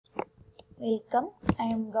Welcome, I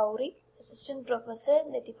am Gauri, Assistant Professor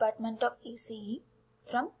in the Department of ECE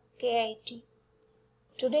from KIT.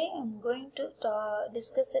 Today I am going to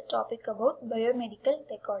discuss a topic about biomedical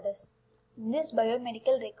recorders. In this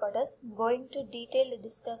biomedical recorders, I am going to detailedly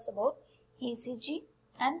discuss about ECG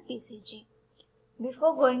and PCG.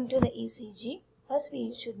 Before going to the ECG, first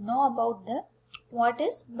we should know about what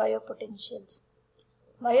is biopotentials.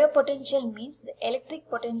 Biopotential means the electric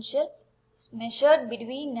potential is measured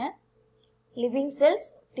between living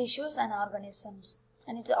cells, tissues and organisms,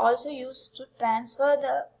 and it's also used to transfer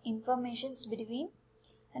the informations between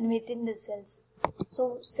and within the cells.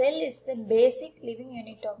 So cell is the basic living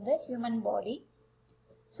unit of the human body.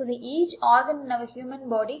 So each organ in our human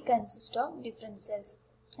body consists of different cells,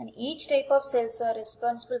 and each type of cells are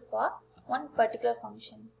responsible for one particular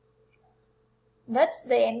function. Thus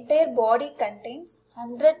the entire body contains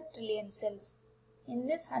 100 trillion cells. In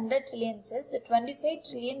this 100 trillion cells, the 25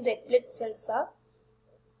 trillion red blood cells are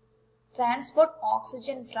transport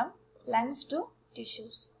oxygen from lungs to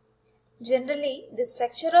tissues. Generally, the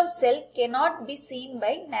structure of cell cannot be seen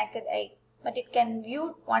by naked eye, but it can be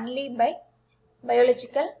viewed only by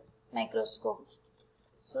biological microscope.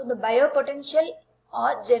 So the biopotential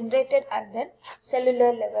are generated at the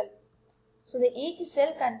cellular level. So each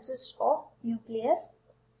cell consists of nucleus.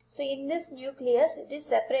 So in this nucleus, it is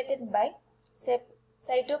separated by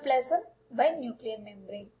cytoplasm by nuclear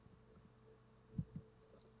membrane.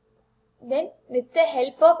 Then with the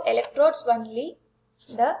help of electrodes only,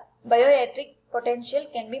 the bioelectric potential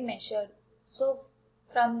can be measured. So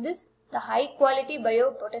from this, the high quality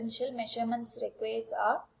biopotential measurements requires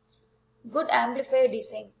a good amplifier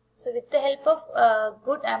design. So with the help of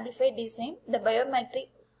good amplifier design, the biometric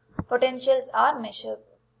potentials are measured.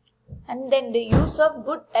 And then the use of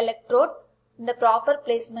good electrodes and the proper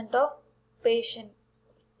placement of patient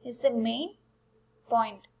is the main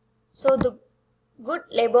point. So the good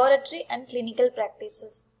laboratory and clinical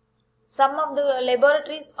practices. Some of the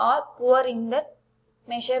laboratories are poor in the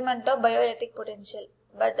measurement of bioelectric potential,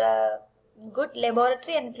 but good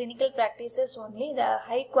laboratory and clinical practices only, the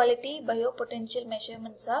high quality biopotential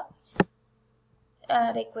measurements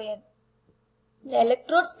are required. The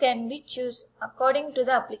electrodes can be chosen according to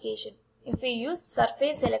the application. If we use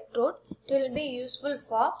surface electrode, it will be useful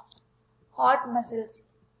for heart muscles.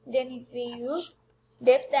 Then if we use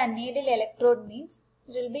depth and needle electrode, means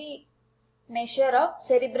it will be measure of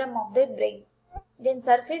cerebrum of the brain. Then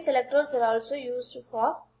surface electrodes are also used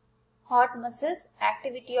for heart muscles,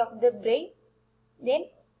 activity of the brain, then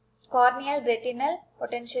corneal retinal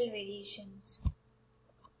potential variations.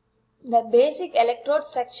 The basic electrode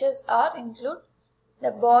structures are include the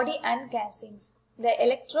body and casings. The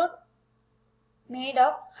electrode made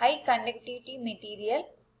of high conductivity material,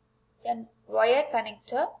 then wire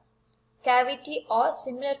connector, cavity or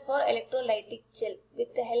similar for electrolytic gel.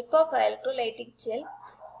 With the help of electrolytic gel,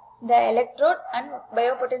 the electrode and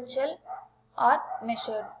biopotential are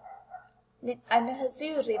measured. The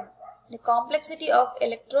adhesive rim. The complexity of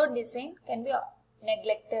electrode design can be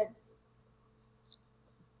neglected.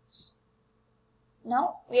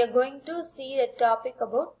 Now we are going to see the topic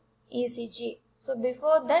about ECG. So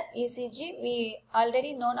before that ECG, we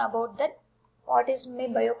already known about that what is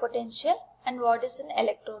biopotential and what is in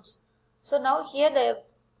electrodes. So now here they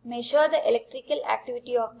measure the electrical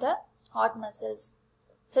activity of the heart muscles.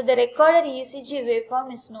 So the recorded ECG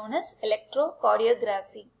waveform is known as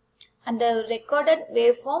electrocardiography, and the recorded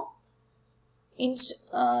waveform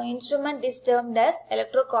instrument is termed as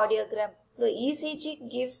electrocardiogram. The ECG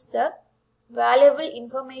gives the valuable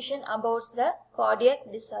information about the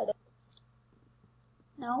cardiac disorder.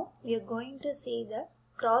 Now we are going to see the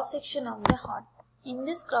cross section of the heart. In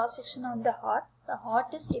this cross section of the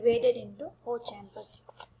heart is divided into 4 chambers.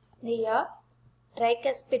 They are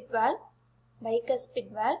tricuspid valve,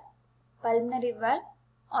 bicuspid valve, pulmonary valve,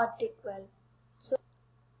 aortic valve. So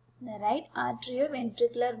the right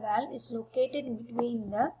atrioventricular valve is located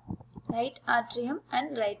between the right atrium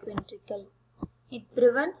and right ventricle. It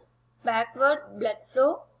prevents backward blood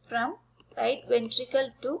flow from right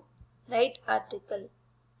ventricle to right atricle.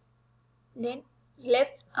 Then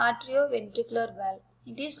left atrioventricular valve.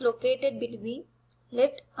 It is located between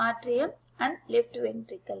left atrium and left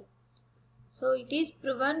ventricle. So it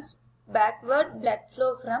prevents backward blood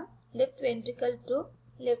flow from left ventricle to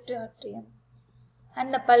left atrium.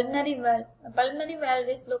 And the pulmonary valve. The pulmonary valve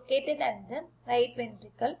is located at the right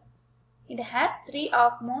ventricle. It has 3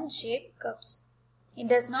 half-moon shaped cups. It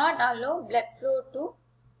does not allow blood flow to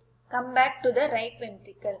come back to the right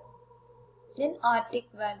ventricle. Then aortic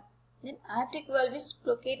valve. Then aortic valve is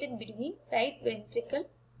located between left ventricle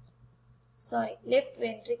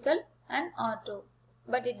and aorta.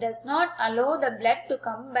 but it does not allow the blood to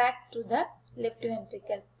come back to the left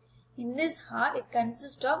ventricle. In this heart, it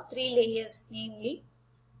consists of 3 layers, namely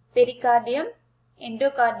pericardium,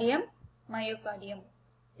 endocardium, myocardium.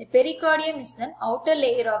 The pericardium is an outer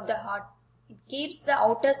layer of the heart. It keeps the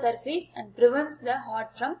outer surface and prevents the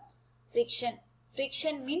heart from friction.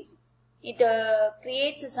 Friction means it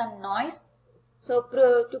creates some noise. So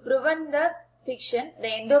to prevent the friction, the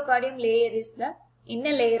endocardium layer is the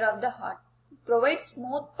inner layer of the heart. It provides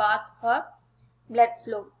smooth path for blood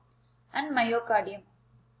flow. And myocardium,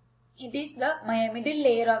 it is the middle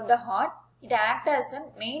layer of the heart. It acts as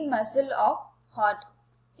a main muscle of heart.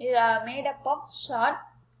 It is made up of short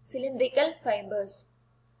cylindrical fibers.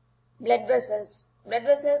 Blood vessels. Blood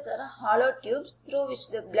vessels are hollow tubes through which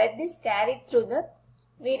the blood is carried through the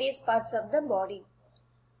various parts of the body.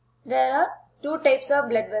 There are 2 types of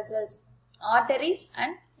blood vessels, arteries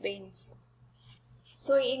and veins.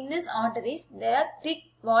 So in these arteries, there are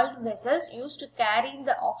thick-walled vessels used to carry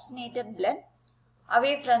the oxygenated blood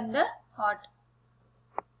away from the heart.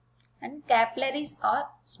 And capillaries are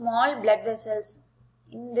small blood vessels.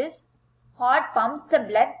 In this, heart pumps the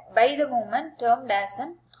blood by the movement termed as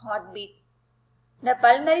an heartbeat. The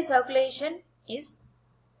pulmonary circulation is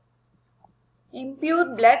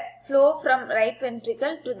impure blood flow from right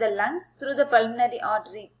ventricle to the lungs through the pulmonary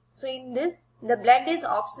artery. So in this, the blood is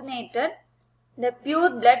oxygenated. The pure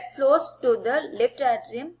blood flows to the left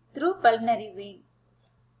atrium through pulmonary vein.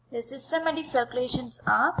 The systematic circulations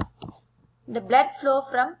are: the blood flow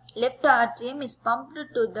from left atrium is pumped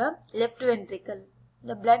to the left ventricle.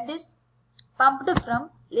 The blood is pumped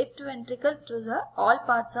from left ventricle to the all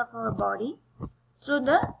parts of our body through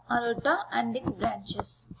the aorta and its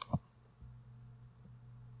branches.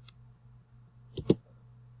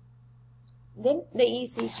 Then the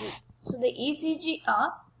ECG. So the ECG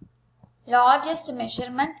are largest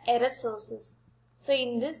measurement error sources. So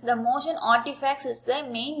in this, the motion artifacts is the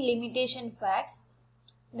main limitation facts.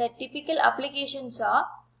 The typical applications are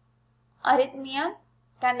arrhythmia,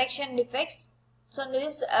 conduction defects. So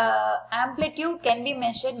this amplitude can be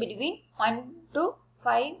measured between 1 to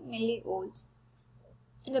 5 millivolts.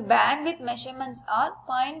 And the bandwidth measurements are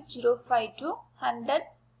 0.05 to 100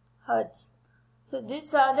 Hz. So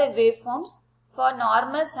these are the waveforms for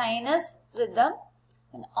normal sinus rhythm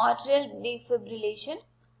and atrial defibrillation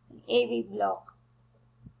and AV block.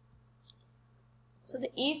 So the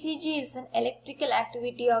ECG is an electrical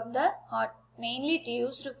activity of the heart, mainly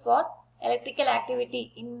used for electrical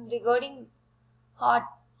activity in regarding heart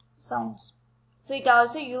sounds. So it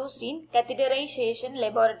also used in catheterization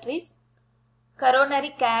laboratories,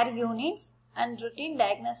 coronary care units and routine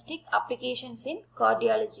diagnostic applications in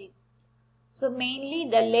cardiology. So mainly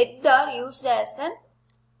the lead are used as a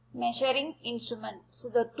measuring instrument. So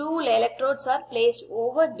the 2 electrodes are placed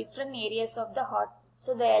over different areas of the heart.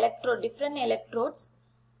 So the different electrodes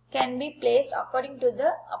can be placed according to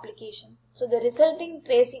the application. So the resulting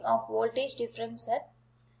tracing of voltage difference at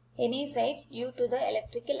any sites due to the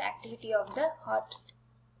electrical activity of the heart.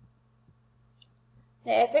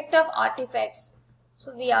 The effect of artifacts.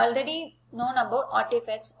 So we already known about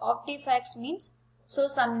artifacts. Artifacts means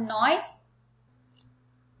some noise.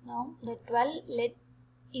 Now the 12 lead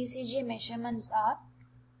ECG measurements are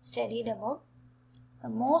studied about. The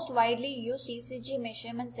most widely used ECG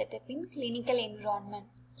measurement setup in clinical environment.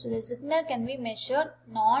 So the signal can be measured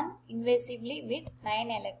non-invasively with 9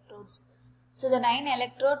 electrodes. So the 9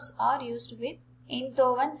 electrodes are used with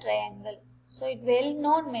Einthoven triangle. So it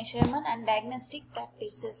well-known measurement and diagnostic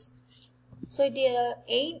practices. So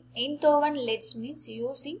Einthoven leads means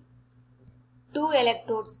using 2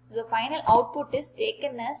 electrodes. The final output is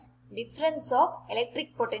taken as difference of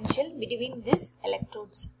electric potential between these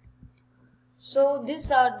electrodes. So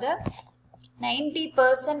these are the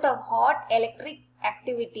 90% of heart electric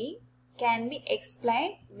activity can be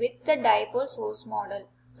explained with the dipole source model.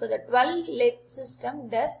 So the 12 lead system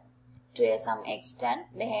does to some extent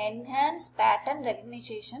the enhanced pattern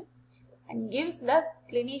recognition and gives the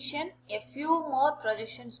clinician a few more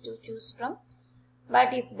projections to choose from.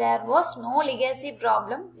 But if there was no legacy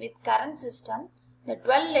problem with current system, the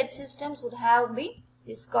 12 lead systems would have been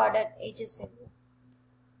discarded ages ago.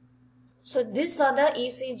 So these are the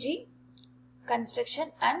ECG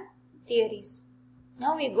construction and theories.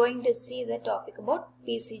 Now we are going to see the topic about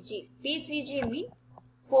PCG. PCG means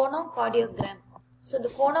phonocardiogram. So the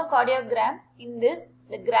phonocardiogram, in this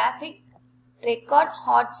the graphic record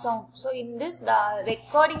heart sound. So in this the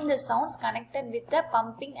recording the sounds connected with the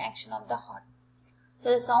pumping action of the heart.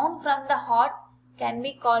 So the sound from the heart can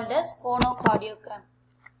be called as phonocardiogram.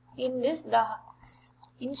 In this the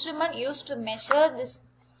instrument used to measure this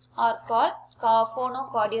are called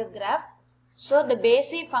phonocardiograph. So the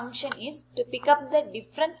basic function is to pick up the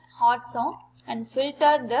different heart sound and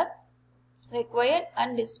filter the required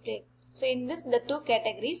and display. So in this, the two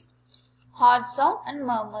categories, heart sound and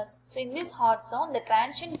murmurs. So in this heart sound, the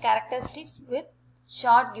transient characteristics with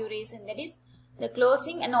short duration, that is the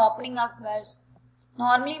closing and opening of valves.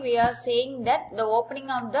 Normally we are saying that the opening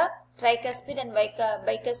of the tricuspid and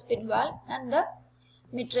bicuspid valve and the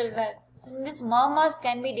mitral valve. So in this, murmurs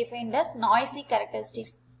can be defined as noisy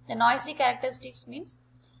characteristics. The noisy characteristics means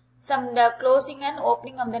the closing and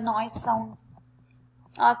opening of the noise sound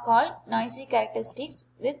are called noisy characteristics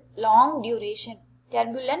with long duration,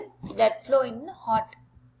 turbulent blood flow in the heart.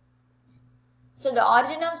 So the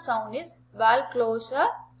origin of sound is valve closure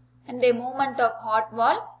and the movement of heart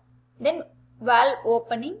valve, then valve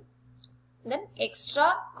opening, then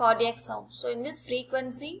extra cardiac sound. So in this,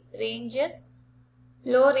 frequency ranges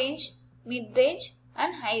low range, mid range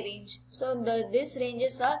and high range. So these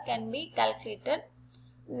ranges can be calculated.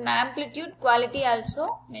 Amplitude quality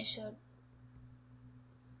also measured.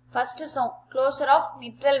 First sound, closure of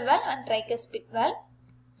mitral valve and tricuspid valve.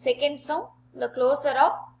 Second sound, the closure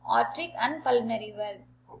of aortic and pulmonary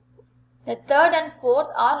valve. The third and fourth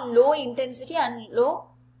are low intensity and low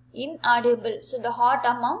inaudible. So the heart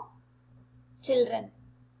among children.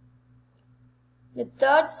 The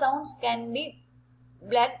third sounds can be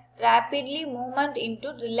blood rapidly movement into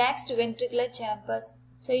relaxed ventricular chambers.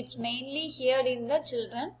 So it's mainly heard in the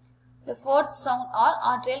children. The fourth sound are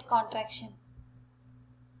arterial contraction.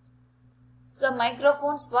 So the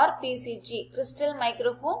microphones for PCG, crystal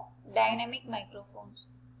microphone, dynamic microphones.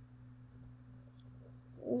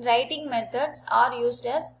 Writing methods are used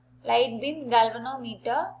as light beam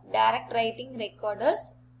galvanometer, direct writing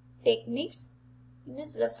recorders, techniques. In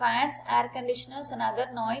this, the fans, air conditioners and other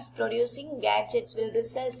noise producing gadgets will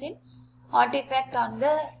result in artifact on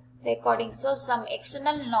the recording. So some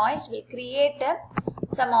external noise will create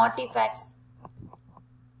some artifacts.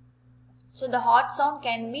 So the heart sound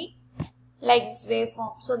can be like this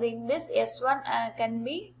waveform. So in this, S1 can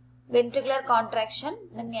be ventricular contraction,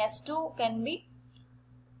 then S2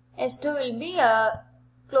 will be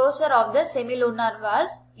closure of the semilunar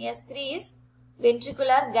valves, S3 is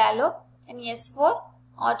ventricular gallop and S4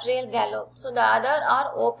 arterial gallop. So the other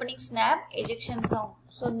are opening snap, ejection sound.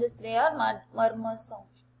 So this they are murmur sound.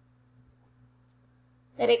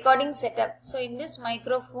 The recording setup. So in this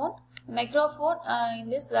microphone, in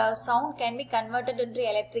this the sound can be converted into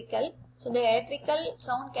electrical. So the electrical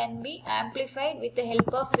sound can be amplified with the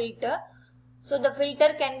help of filter. So the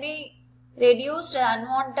filter can be reduced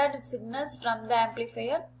unwanted signals from the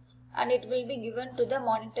amplifier and it will be given to the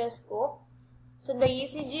monitor scope. So the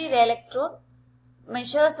ECG electrode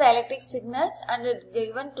measures the electric signals and it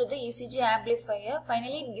given to the ECG amplifier.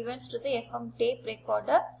 Finally it given to the FM tape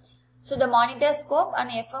recorder. So the monitor scope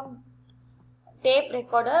and FM tape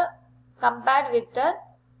recorder compared with the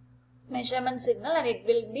measurement signal and it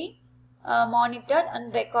will be monitored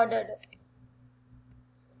and recorded.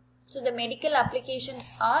 So the medical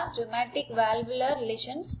applications are rheumatic valvular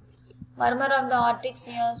lesions, murmur of the aortic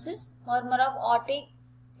stenosis, murmur of aortic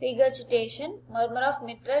regurgitation, murmur of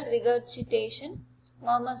mitral regurgitation,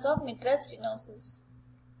 murmurs of mitral stenosis.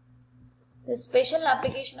 The special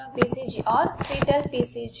application of PCG are fetal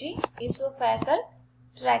PCG, esophageal,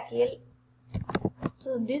 tracheal.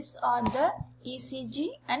 So these are the ECG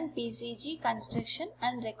and PCG construction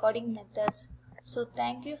and recording methods. So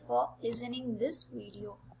thank you for listening this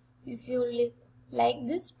video. If you like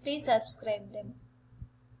this, please subscribe them.